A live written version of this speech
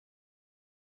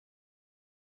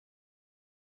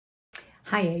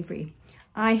Hi Avery,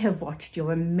 I have watched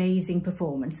your amazing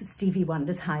performance of Stevie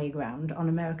Wonder's High Ground on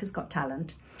America's Got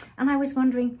Talent, and I was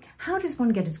wondering, how does one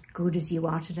get as good as you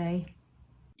are today?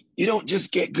 You don't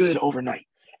just get good overnight.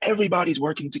 Everybody's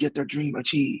working to get their dream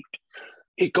achieved.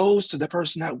 It goes to the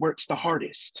person that works the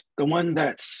hardest, the one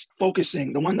that's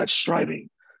focusing, the one that's striving,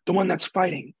 the one that's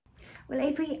fighting. Well,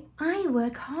 Avery, I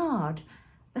work hard,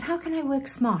 but how can I work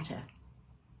smarter?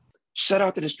 Shut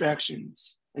out the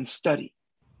distractions and study.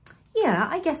 Yeah,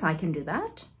 I guess I can do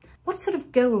that. What sort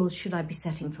of goals should I be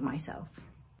setting for myself?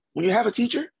 When you have a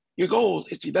teacher, your goal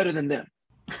is to be better than them.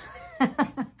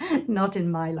 Not in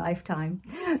my lifetime.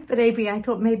 But Avery, I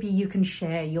thought maybe you can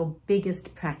share your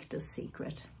biggest practice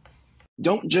secret.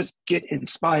 Don't just get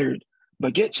inspired,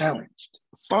 but get challenged.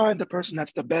 Find the person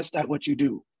that's the best at what you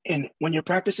do. And when you're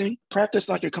practicing, practice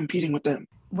like you're competing with them.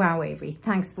 Wow, Avery,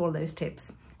 thanks for all those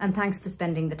tips. And thanks for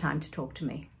spending the time to talk to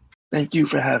me. Thank you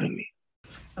for having me.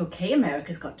 Okay,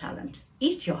 America's Got Talent.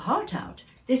 Eat your heart out.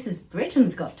 This is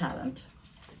Britain's Got Talent.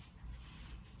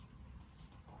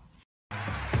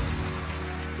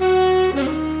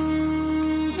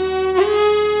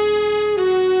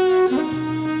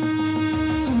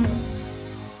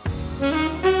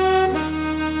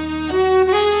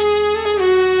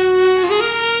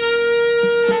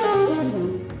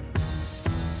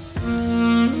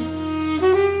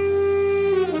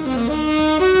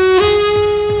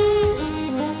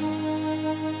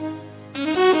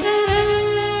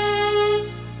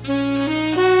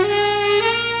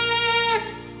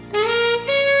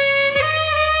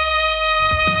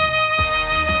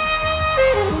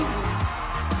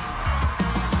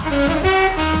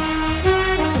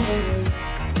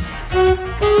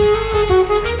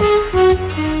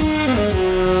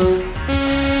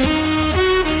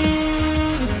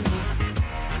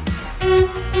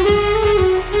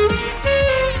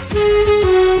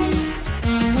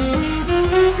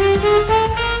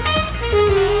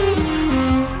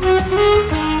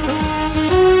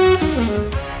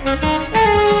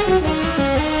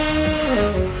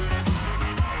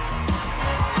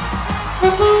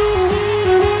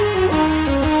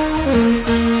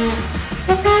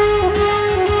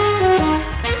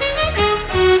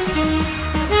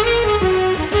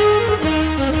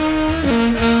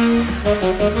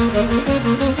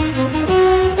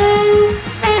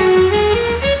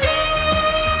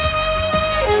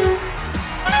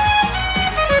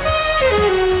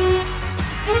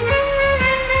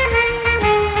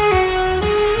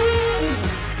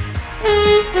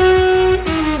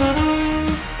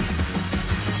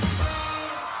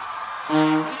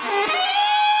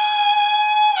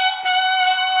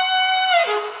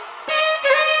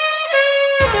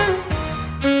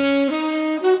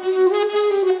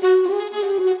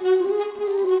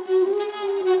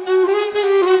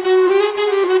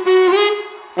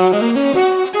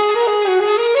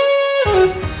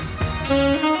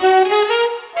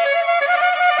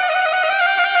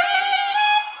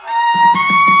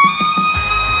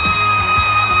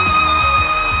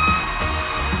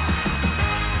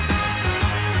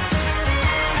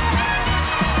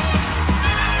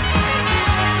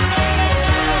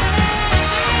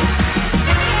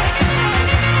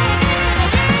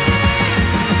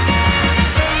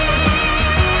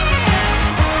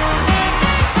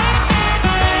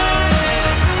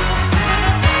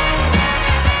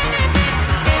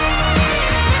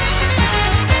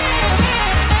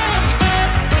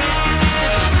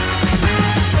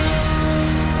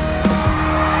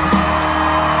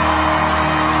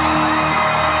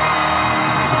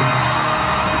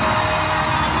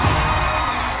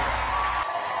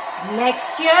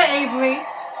 Next year, Avery.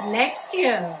 Next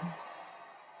year.